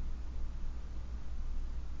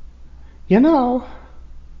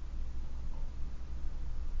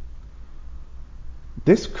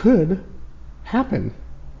 this could happen.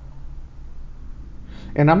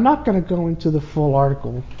 And I'm not going to go into the full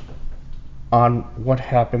article on what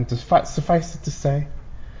happened. Suffice it to say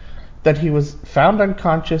that he was found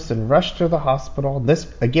unconscious and rushed to the hospital.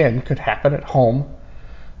 This, again, could happen at home.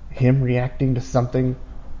 Him reacting to something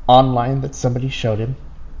online that somebody showed him.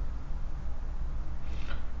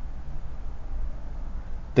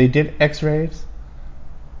 They did x-rays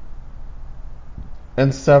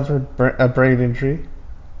and suffered a brain injury.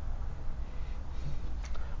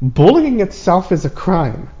 Bullying itself is a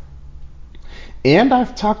crime. And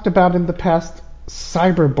I've talked about in the past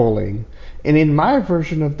cyberbullying. And in my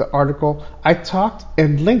version of the article, I talked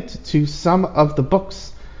and linked to some of the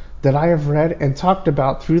books that I have read and talked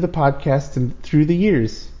about through the podcast and through the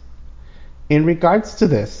years. In regards to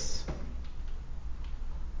this,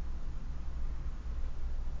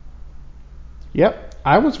 yep,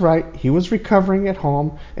 I was right. He was recovering at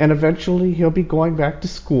home, and eventually he'll be going back to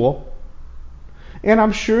school. And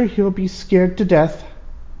I'm sure he'll be scared to death.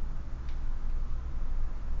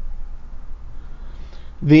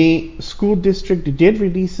 The school district did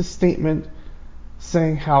release a statement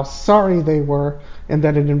saying how sorry they were and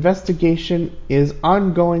that an investigation is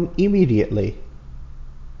ongoing immediately.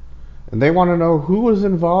 And they want to know who was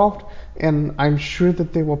involved, and I'm sure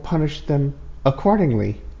that they will punish them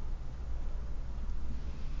accordingly.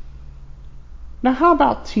 Now, how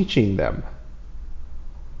about teaching them?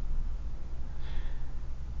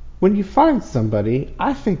 When you find somebody,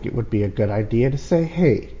 I think it would be a good idea to say,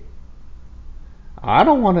 hey, I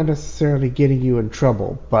don't want to necessarily get you in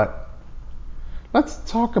trouble, but let's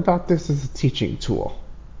talk about this as a teaching tool.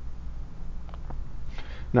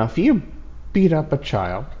 Now, if you beat up a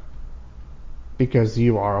child because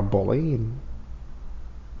you are a bully and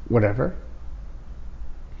whatever,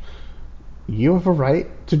 you have a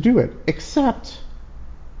right to do it, except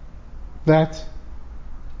that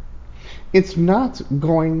it's not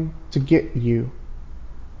going to get you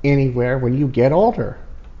anywhere when you get older.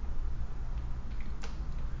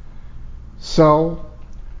 So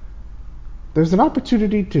there's an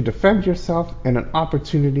opportunity to defend yourself and an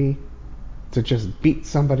opportunity to just beat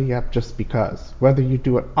somebody up just because. Whether you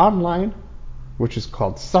do it online, which is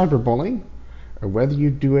called cyberbullying, or whether you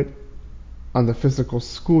do it on the physical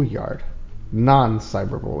schoolyard,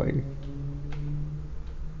 non-cyberbullying.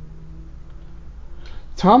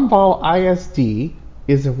 Tomball ISD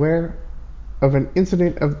is aware of an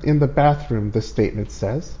incident in the bathroom, the statement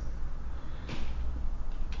says.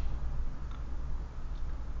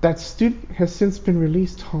 That student has since been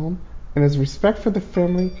released home, and as respect for the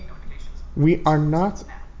family, we are not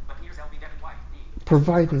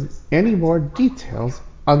providing any more details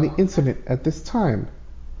on the incident at this time,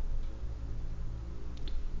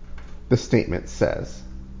 the statement says.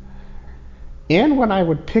 And when I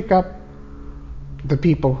would pick up the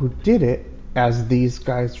people who did it, as these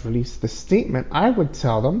guys released the statement, I would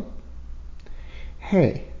tell them,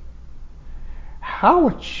 hey, how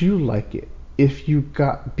would you like it if you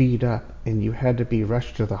got beat up and you had to be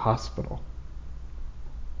rushed to the hospital?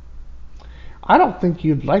 I don't think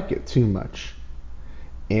you'd like it too much.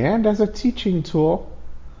 And as a teaching tool,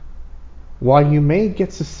 while you may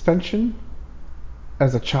get suspension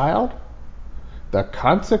as a child, the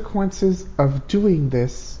consequences of doing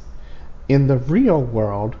this in the real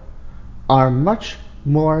world are much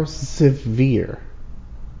more severe.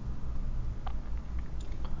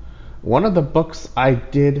 One of the books I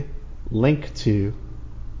did link to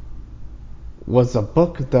was a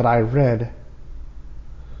book that I read,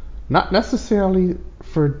 not necessarily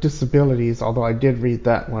for Disabilities, although I did read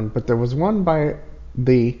that one, but there was one by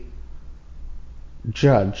the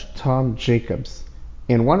judge, Tom Jacobs,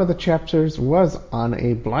 and one of the chapters was on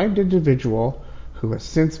a blind individual who has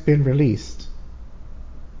since been released.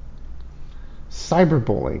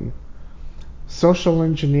 Cyberbullying, social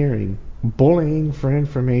engineering, bullying for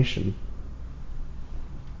information,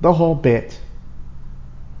 the whole bit.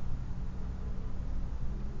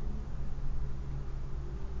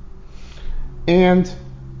 And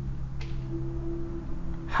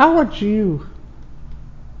how would you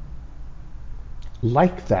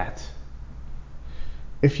like that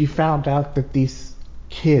if you found out that these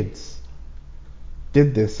kids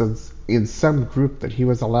did this in some group that he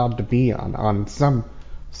was allowed to be on some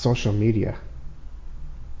social media?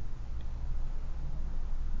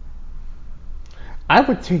 I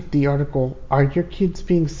would take the article, "Are your kids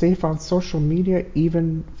being safe on social media?"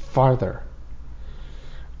 even farther.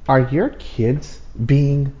 Are your kids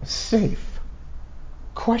being safe?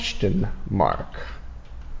 Question mark.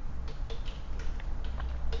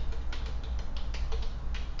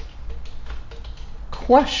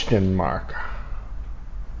 Question mark.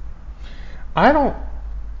 I don't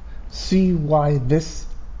see why this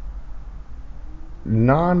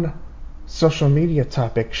non-social media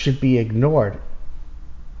topic should be ignored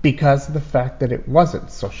because of the fact that it wasn't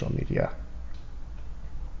social media.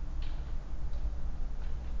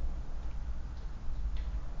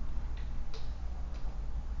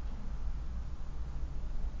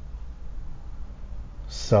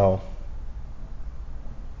 So,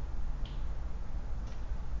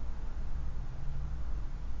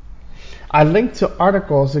 I linked to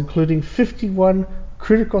articles including 51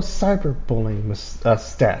 critical cyberbullying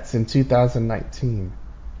stats in 2019.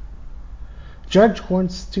 Judge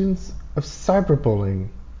warns students of cyberbullying,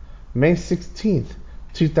 May 16th,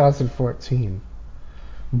 2014.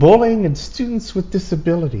 Bullying and students with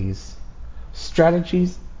disabilities,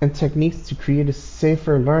 strategies and techniques to create a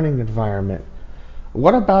safer learning environment.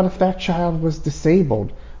 What about if that child was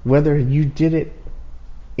disabled, whether you did it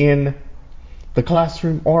in the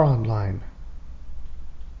classroom or online?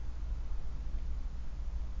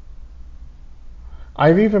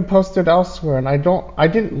 I've even posted elsewhere, and I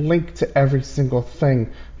didn't link to every single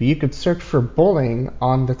thing, but you could search for bullying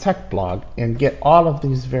on the tech blog and get all of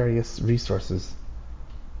these various resources.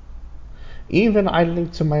 Even I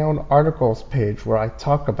linked to my own articles page where I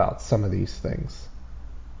talk about some of these things.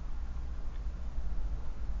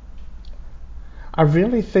 I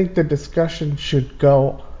really think the discussion should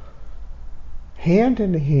go hand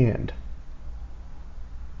in hand,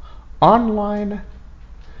 online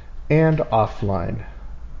and offline.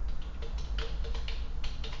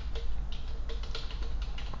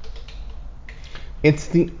 It's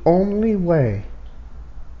the only way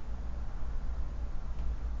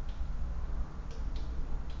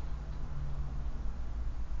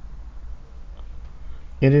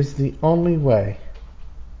it is the only way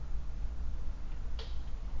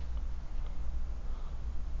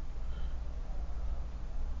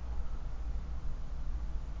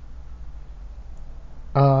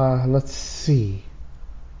let's see.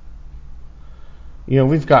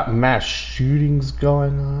 We've got mass shootings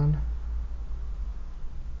going on.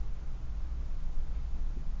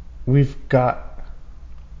 We've got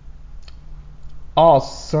all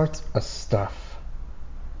sorts of stuff.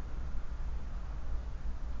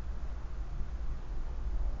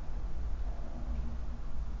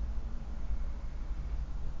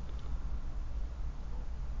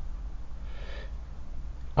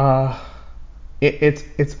 Uh,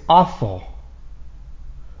 it's awful.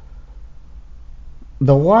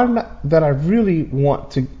 The one that I really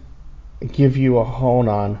want to give you a hone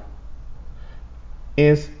on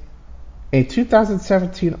is a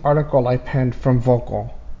 2017 article I penned from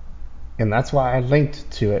Vocal. And that's why I linked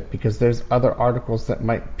to it, because there's other articles that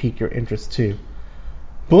might pique your interest too.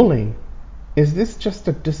 Bullying. Is this just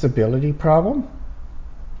a disability problem?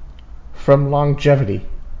 From Longevity.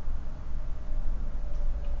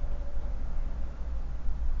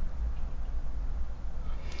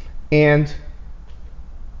 And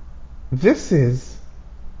this is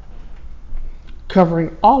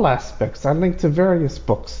covering all aspects. I linked to various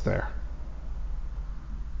books there.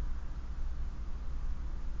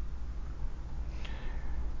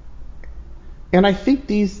 And I think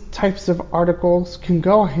these types of articles can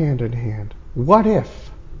go hand in hand. What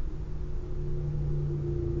if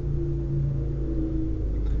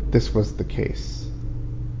this was the case?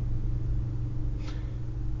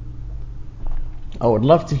 I would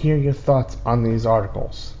love to hear your thoughts on these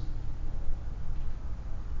articles.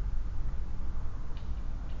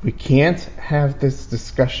 We can't have this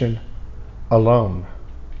discussion alone.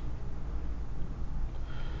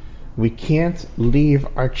 We can't leave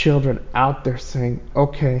our children out there saying,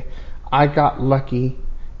 okay, I got lucky.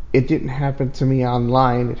 It didn't happen to me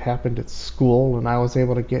online. It happened at school and I was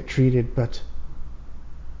able to get treated. But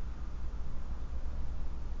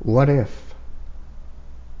what if?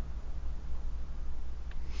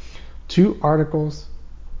 2 articles,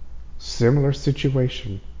 similar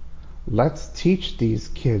situation. Let's teach these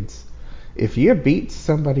kids. If you beat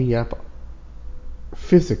somebody up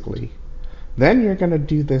physically, then you're going to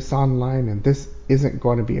do this online, and this isn't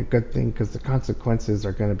going to be a good thing because the consequences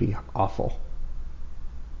are going to be awful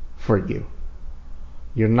for you.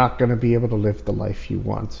 You're not going to be able to live the life you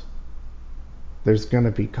want. There's going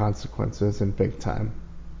to be consequences in big time.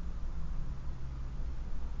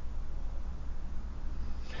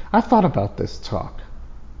 I thought about this talk,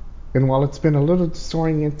 and while it's been a little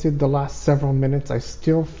disoriented the last several minutes, I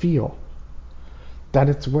still feel that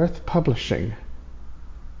it's worth publishing.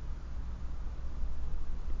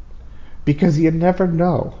 Because you never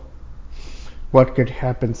know what could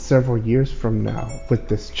happen several years from now with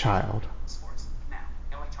this child. Sports now.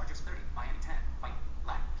 LA Chargers 30, Miami 10, White,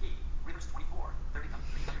 Black, Key, Rivers 24, 30,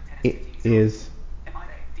 310, It is MIA,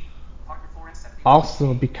 D, Parker 4 and 70.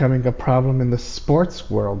 also becoming a problem in the sports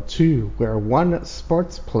world too, where one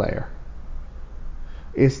sports player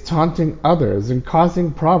is taunting others and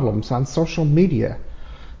causing problems on social media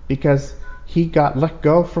because he got let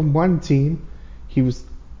go from one team, he was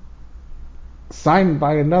signed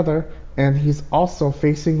by another, and he's also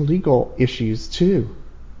facing legal issues too.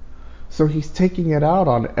 So he's taking it out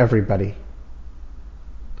on everybody.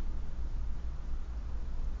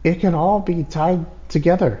 It can all be tied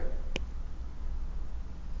together.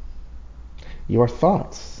 Your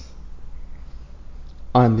thoughts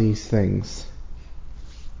on these things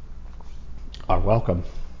are welcome.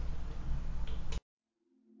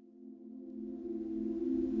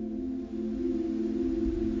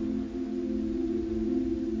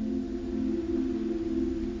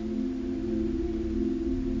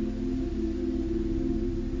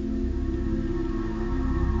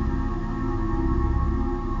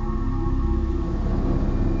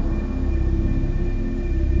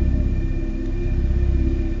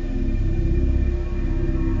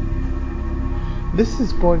 This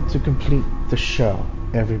is going to complete the show,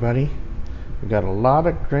 everybody. We got a lot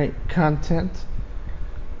of great content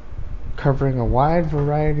covering a wide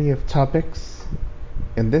variety of topics,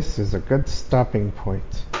 and this is a good stopping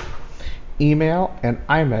point. Email and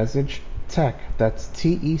iMessage tech, that's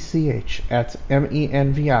TECH, at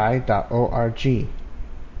menvi.org.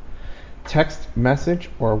 Text message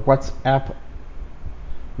or WhatsApp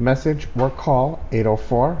message or call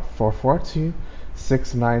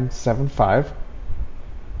 804-442-6975.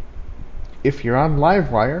 If you're on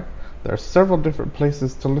Livewire, there are several different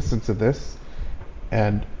places to listen to this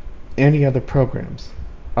and any other programs.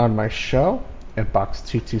 On my show at Box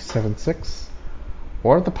 2276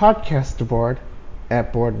 or the podcast board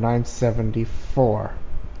at board 974.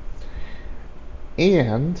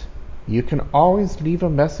 And you can always leave a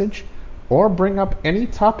message or bring up any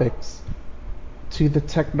topics to the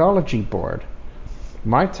technology board.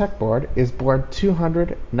 My tech board is board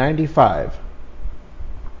 295.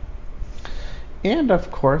 And of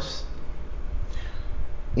course,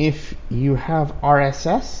 if you have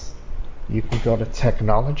RSS, you can go to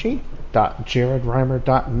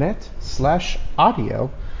technology.jaredreimer.net/audio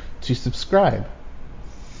to subscribe.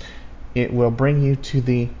 It will bring you to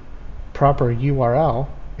the proper URL,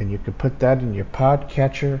 and you can put that in your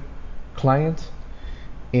podcatcher client,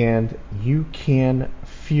 and you can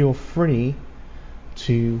feel free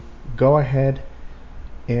to go ahead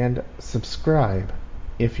and subscribe.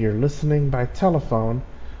 If you're listening by telephone,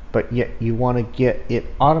 but yet you want to get it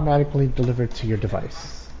automatically delivered to your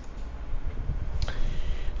device.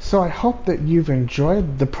 So I hope that you've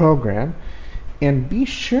enjoyed the program, and be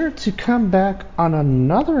sure to come back on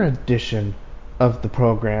another edition of the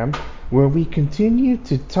program where we continue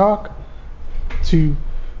to talk to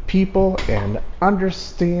people and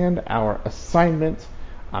understand our assignment.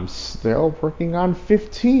 I'm still working on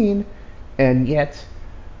 15, and yet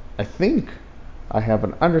I think I have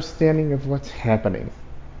an understanding of what's happening.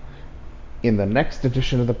 In the next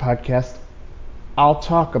edition of the podcast, I'll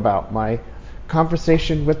talk about my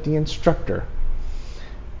conversation with the instructor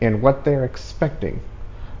and what they're expecting.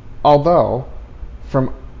 Although,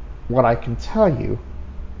 from what I can tell you,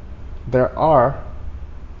 there are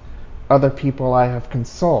other people I have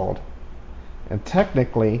consoled, and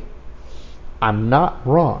technically, I'm not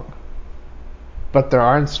wrong. But there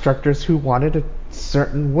are instructors who want it a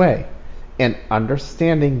certain way, and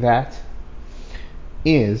understanding that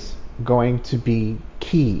is going to be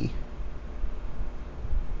key.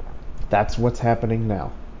 That's what's happening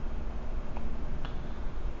now.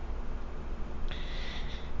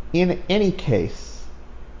 In any case,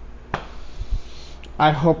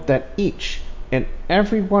 I hope that each and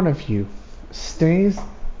every one of you stays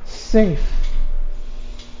safe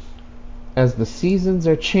as the seasons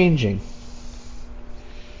are changing.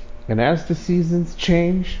 And as the seasons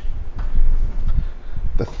change,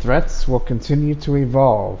 the threats will continue to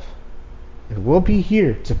evolve. And we'll be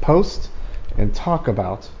here to post and talk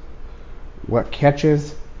about what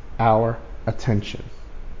catches our attention.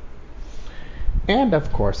 And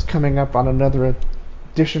of course, coming up on another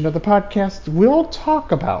edition of the podcast, we'll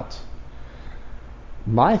talk about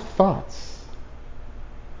my thoughts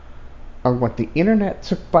on what the internet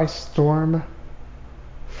took by storm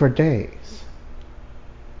for days.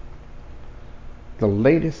 The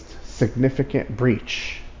latest significant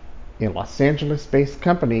breach in Los Angeles-based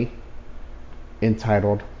company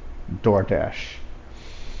entitled DoorDash.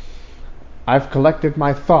 I've collected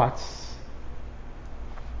my thoughts,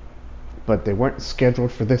 but they weren't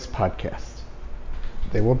scheduled for this podcast.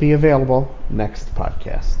 They will be available next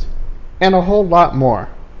podcast. And a whole lot more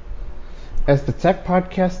as the Tech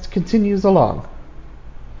Podcast continues along.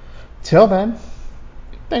 Till then,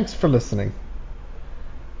 thanks for listening,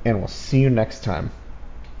 and we'll see you next time.